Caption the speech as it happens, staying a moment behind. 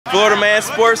Florida Man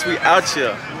Sports, we out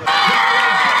here.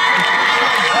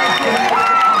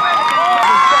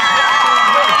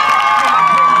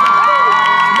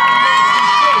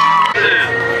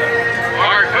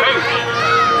 Our coach,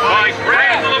 by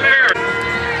Grant LeBaron.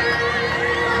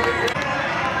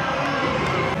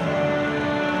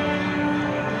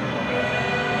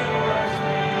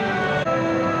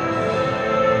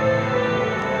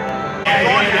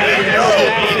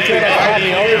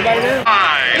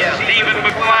 Stephen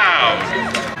McLeod.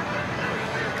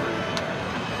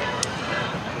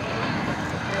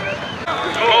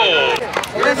 Goal.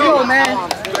 Let's go, man.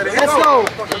 Let's go.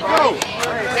 Let's go. 1,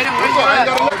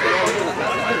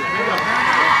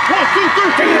 2,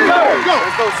 3. Take it low. Go.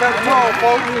 Let's go. Set the tone,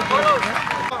 folks.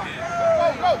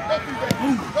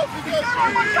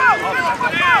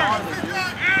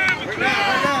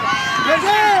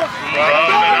 From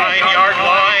the 9-yard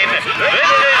line, this is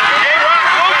J-Rock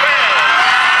Lopez.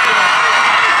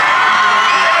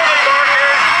 Penalty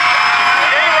marker,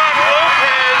 J-Rock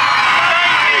Lopez,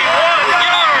 91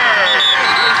 yards.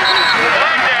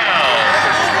 Touchdown.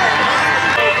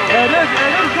 Hey, this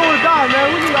is going down, man.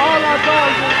 We need all our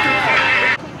dogs.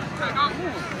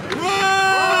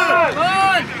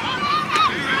 Run!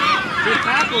 Good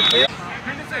tackle, kid.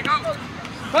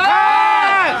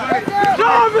 Pass!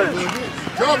 Jarvis!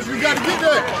 Jarvis, we got to get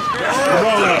that.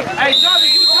 Hey,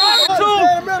 Jarvis, you trying to? Stay in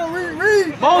the middle, read.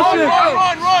 Motion. Run.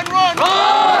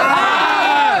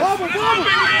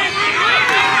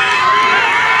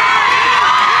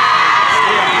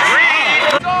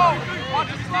 Watch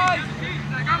the slide.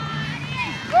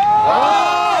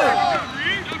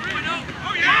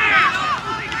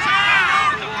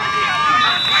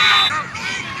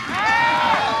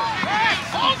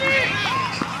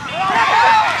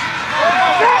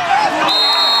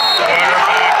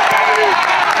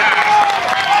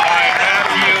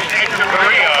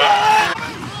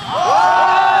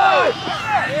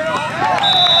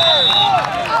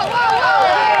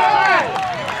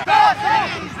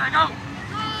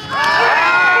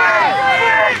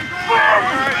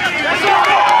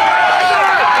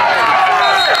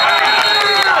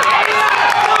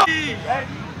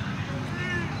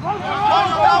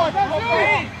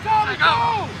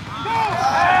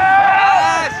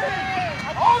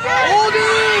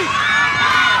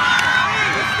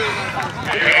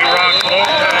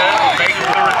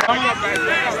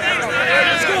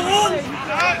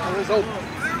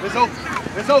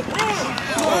 It's open.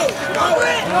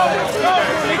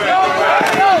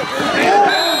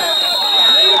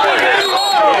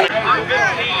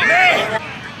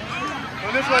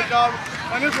 On this way, dog.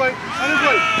 On this way.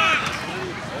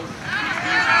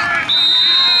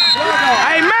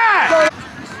 Hey, Matt!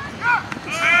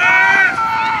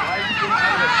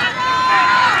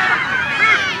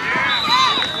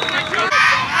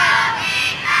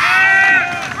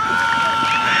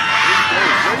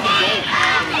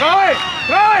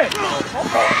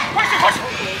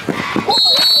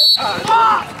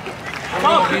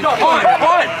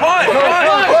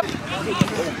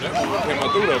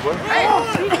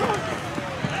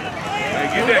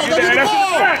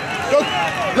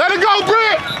 Let it go,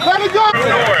 Britt! Let it go!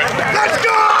 Let's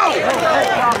go!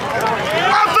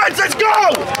 Offense, let's go!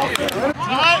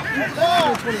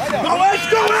 No, let's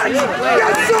go!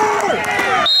 Yes, sir!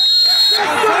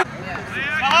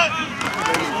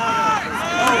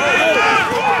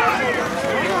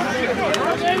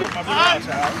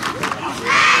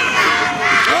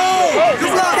 Let's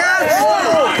go, guys!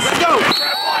 Let's go!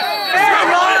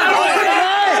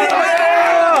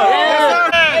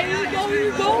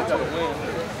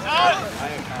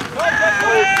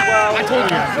 I told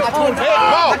you.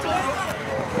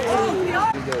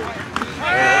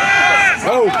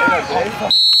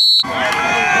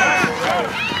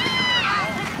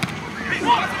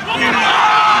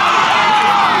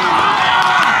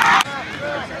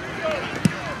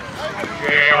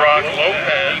 J-Rock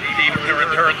Lopez seems to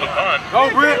return the punt. Go,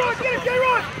 Britt! That's a great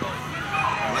one.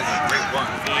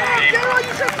 J-Rock,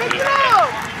 you should pick it up!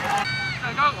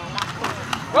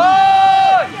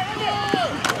 Run!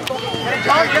 Hey,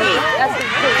 John, get it.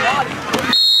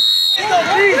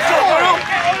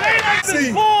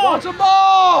 Watch the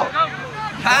ball!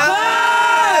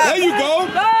 There you go!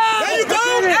 There you go!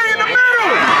 Hey, in the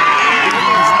middle!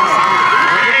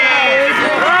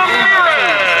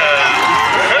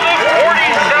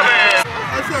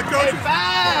 That's it, coach.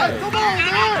 Come on,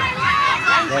 man!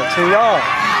 That's 2 yards.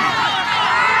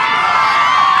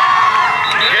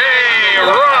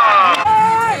 J-Rock!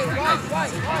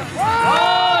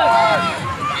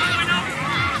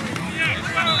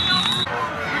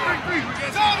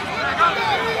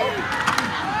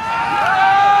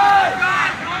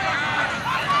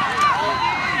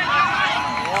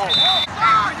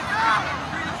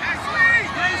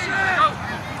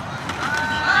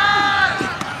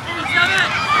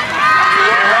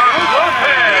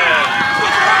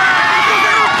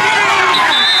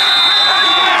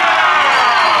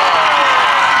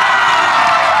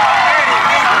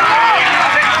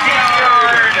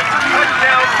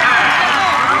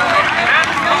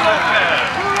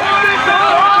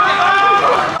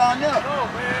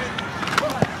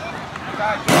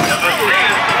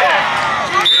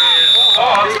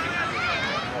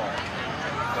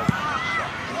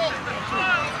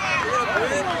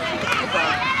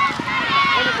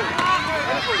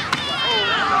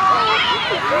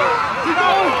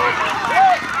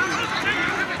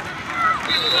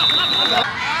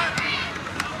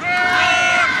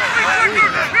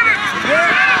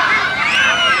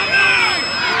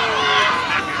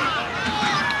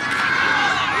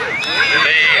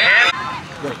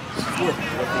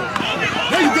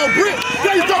 There you go, Britt.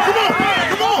 There you go. Come on.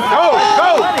 Come on. Go, go,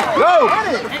 go.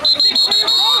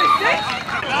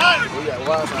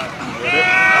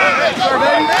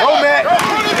 Go, Matt.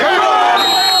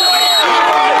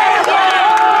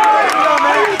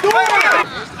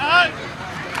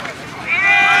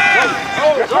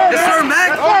 Yes, sir, Mac.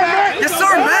 Yes,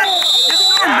 sir, Mac. Yes,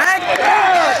 sir, Mac.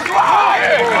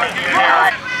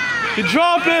 You're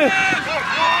dropping.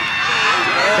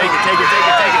 Take it.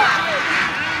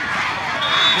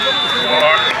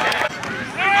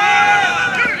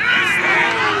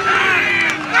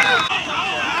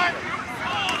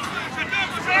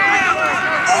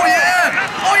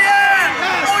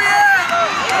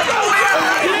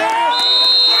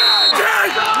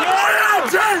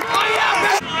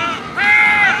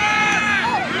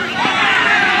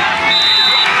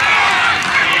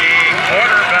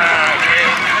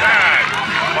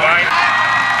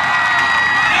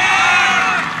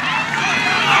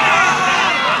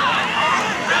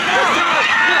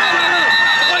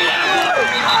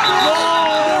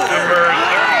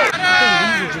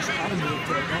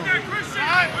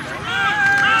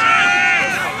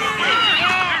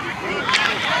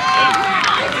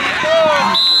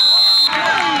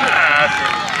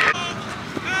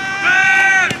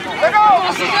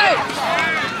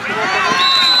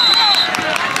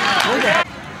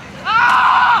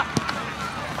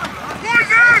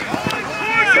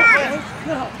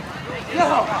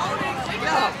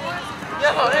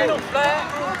 Ain't no flag.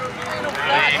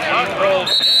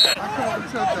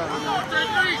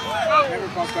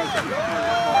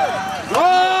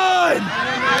 Run!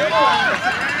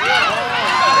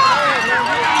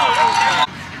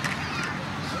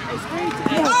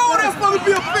 Oh, that's supposed to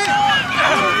be a fit.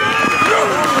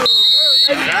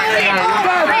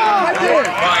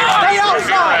 Stay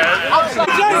outside.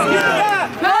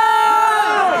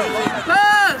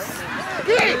 Pass!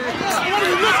 What are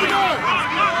you looking on?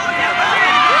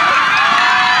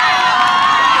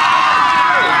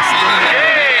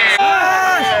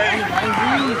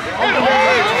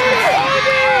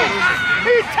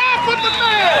 He's top with the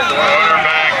man.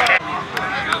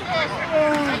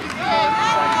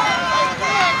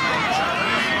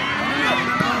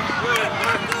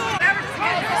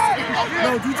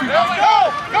 No, do go!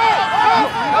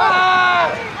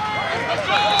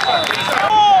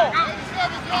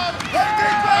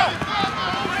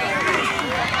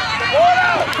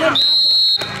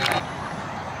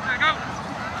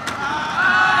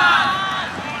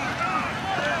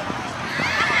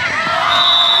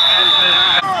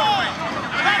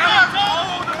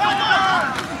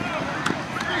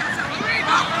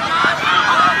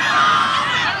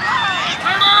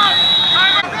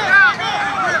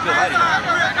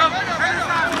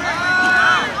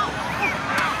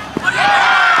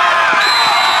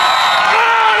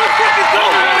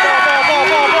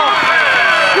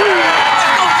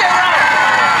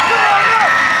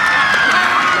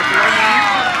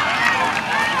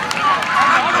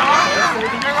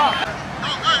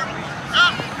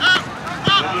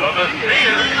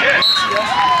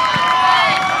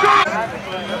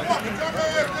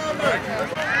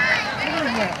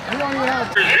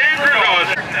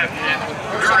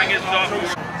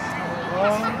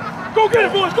 Go get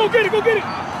it, boys! Go get it! Go get it!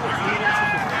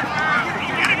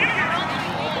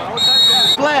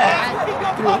 Flag!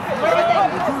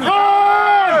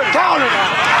 Run! Counter!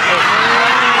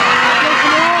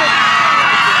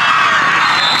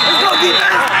 Let's go,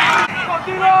 defense! Go,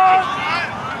 D-Line!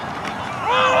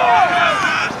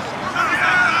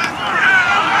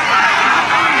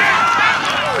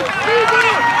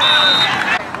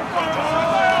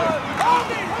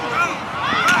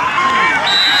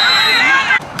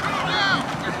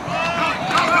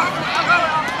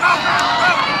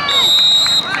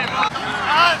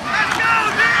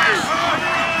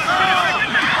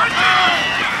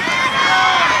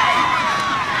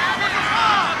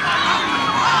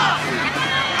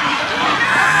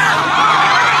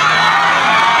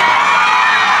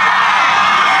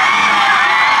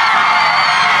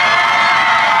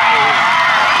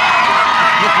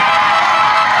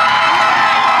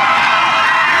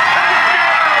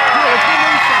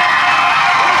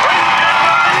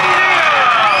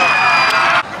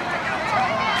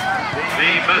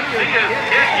 Macias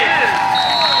kick is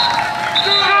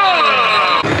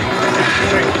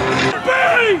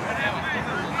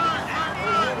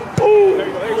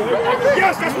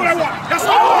Yes, that's what I want. That's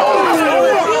what I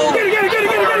want. Get it.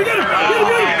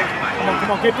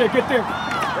 Come on, get there.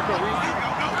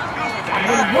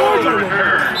 Hold it.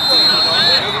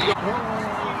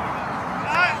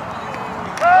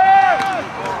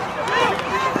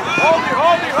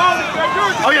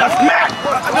 Oh yeah, smack.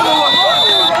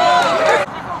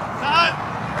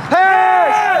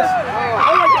 Pass.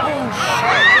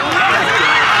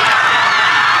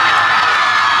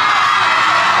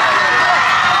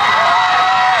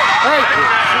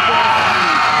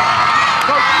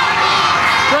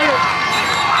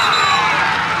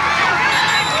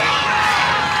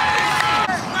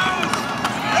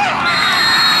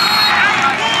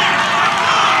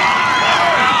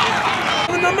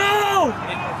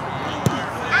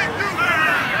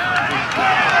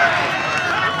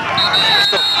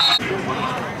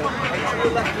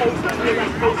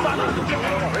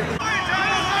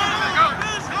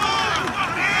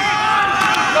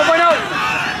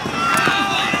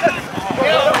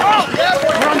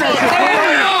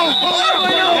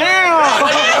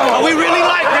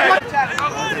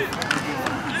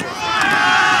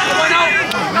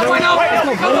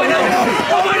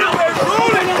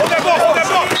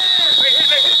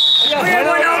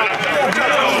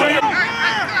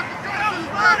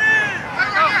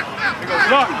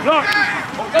 Look.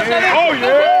 Oh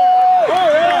yeah.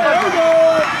 There we go.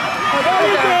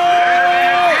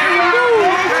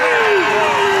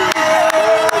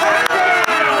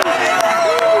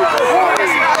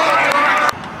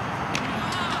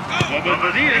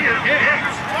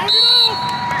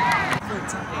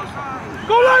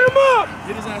 Go line him up!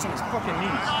 Get his ass on his fucking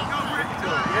knees.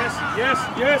 Yes.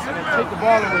 And then take the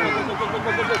ball away.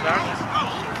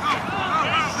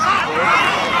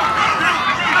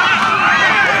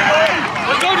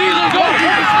 Let's go, D, let's go!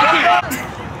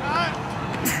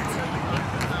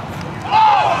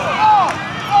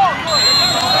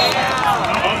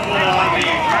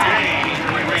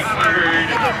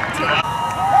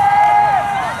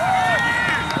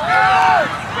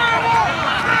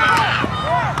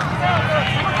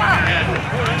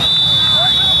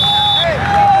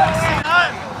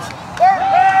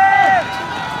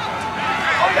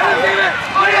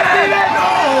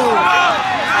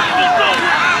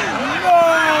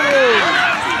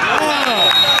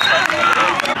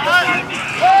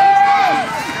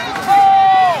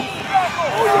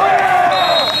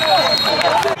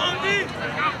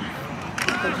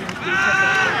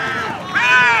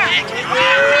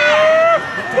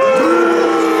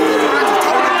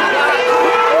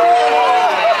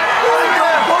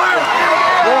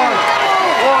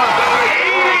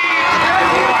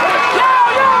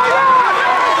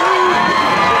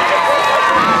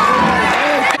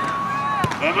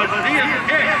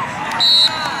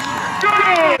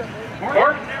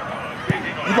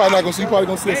 He probably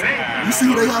gonna say, you see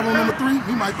who they have on number 3?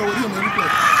 He might throw it in every play.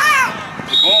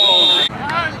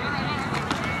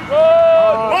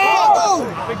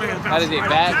 That is a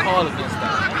bad call against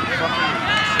that.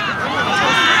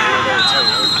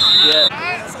 Yeah.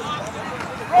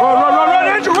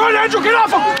 Run, Andrew, get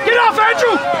off him! Get off,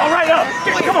 Andrew! All right, up.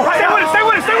 Come on, stay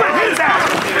with it, hit his ass!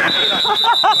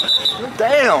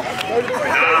 Damn!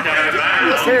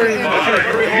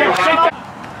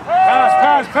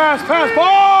 Pass,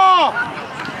 ball!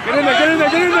 Get in there,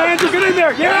 Andrew, get in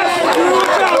there! Yes! Good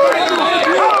job,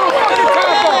 Andrew!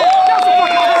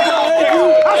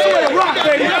 That's the way to rock,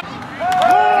 baby!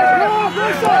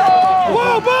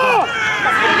 Whoa, ball!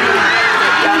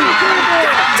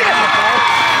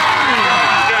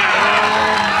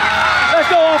 Let's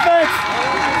go, offense!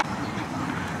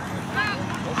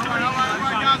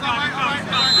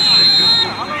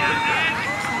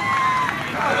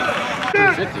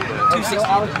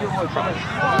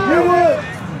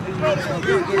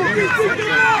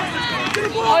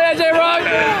 Oh yeah, J-Rock!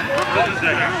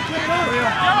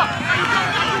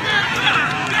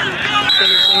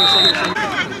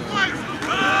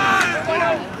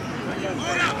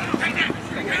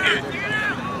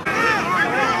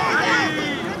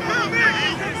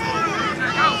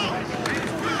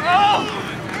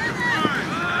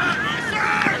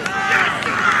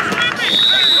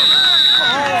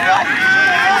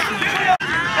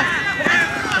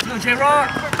 J-Rock!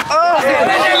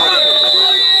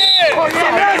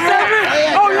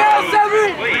 Oh yeah,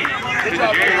 Serbin! Good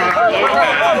job,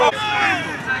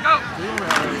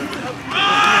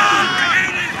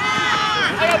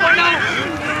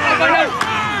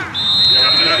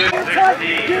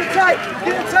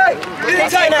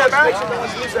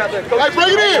 Hey, bring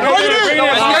it in. Bring it in.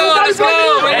 Let's go.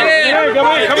 Bring it in. Come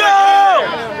on.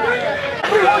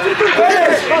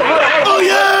 Oh,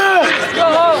 yeah. Let's go.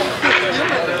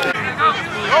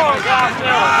 Oh, gosh,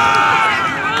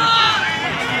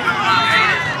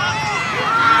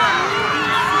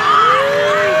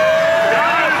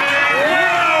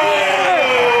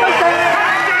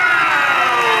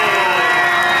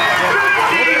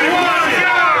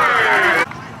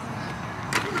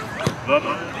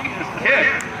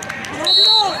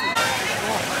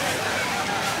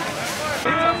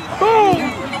 boom!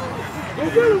 Go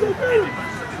get him,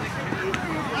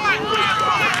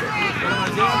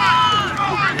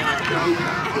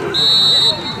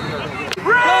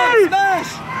 Run!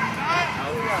 Smash!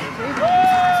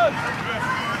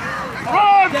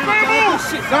 Run!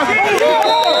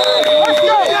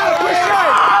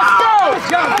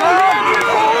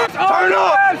 Turn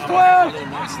up! 12!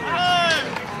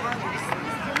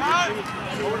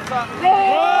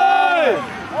 Run!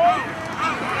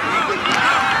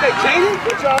 Hey, Jaden!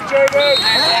 Good job, Jaden!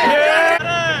 Yeah!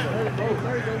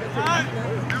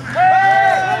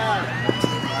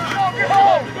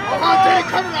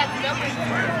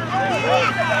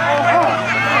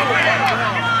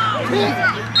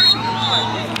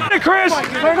 Hey, Chris!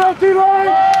 Turn up, D-line!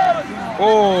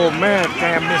 Oh, man.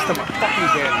 Damn, missed him. Fuck you,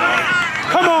 Dan.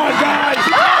 Come on, guys!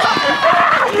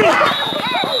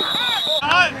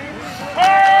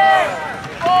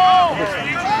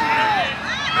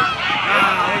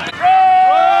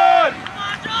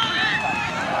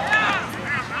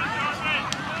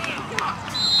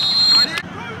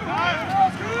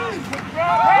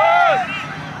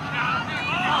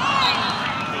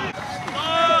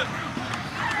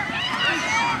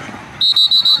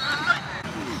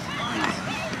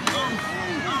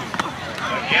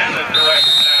 Again, the direct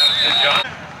pass to John.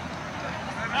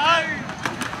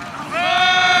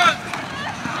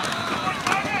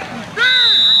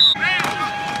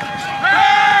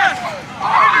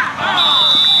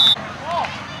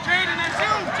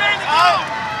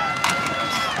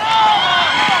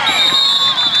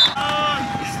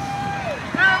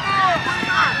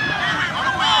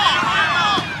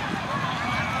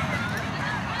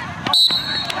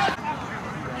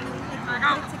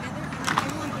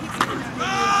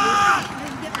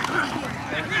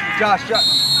 Josh.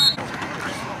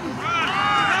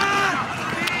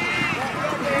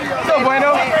 So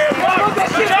bueno.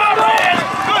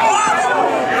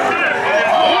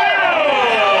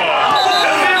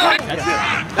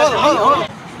 Hold on.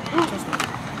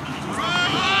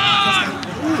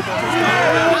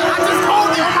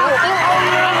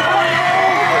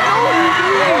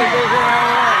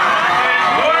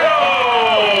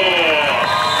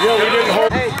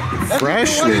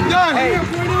 Freshman.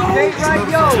 Hey, stay right,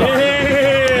 yo.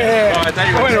 Yeah! Oh, I thought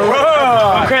you were going to run.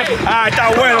 I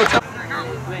thought bueno.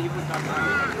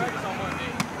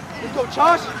 Let's go,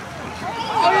 Josh.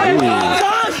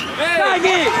 Josh! Tag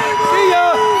it! See ya!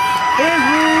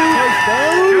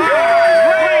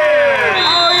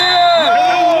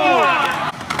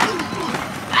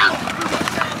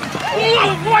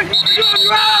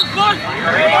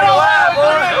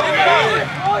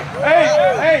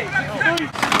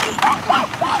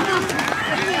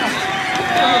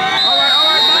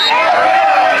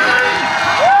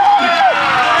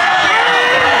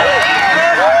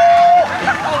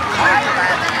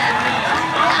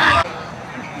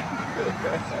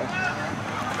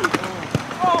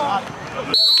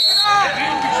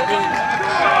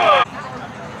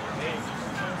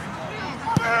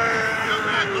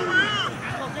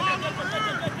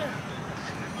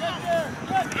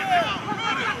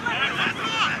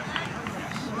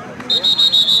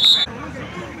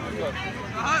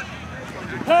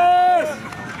 Hey!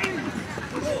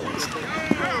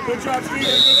 Good job, Steve.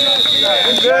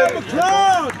 Good job,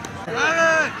 McLeod.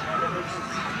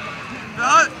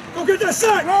 Go get that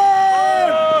sack.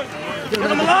 Run! Get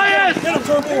him, Elias. Get him,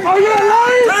 Turbo. Oh, yeah,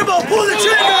 Elias. Turbo, pull the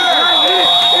trigger.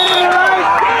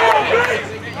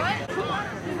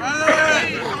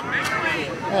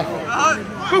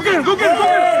 Go get him.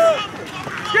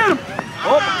 Get him.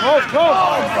 Oh, close.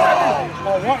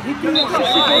 Oh, what? He did it.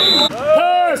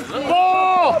 Pass.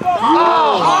 Ball. Oh,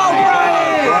 right.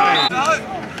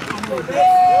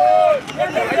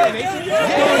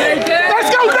 Let's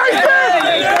go, Nathan!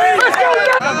 Let's go,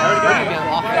 Nathan!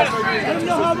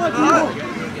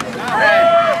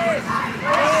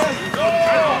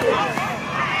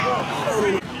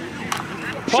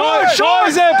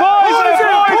 Poison!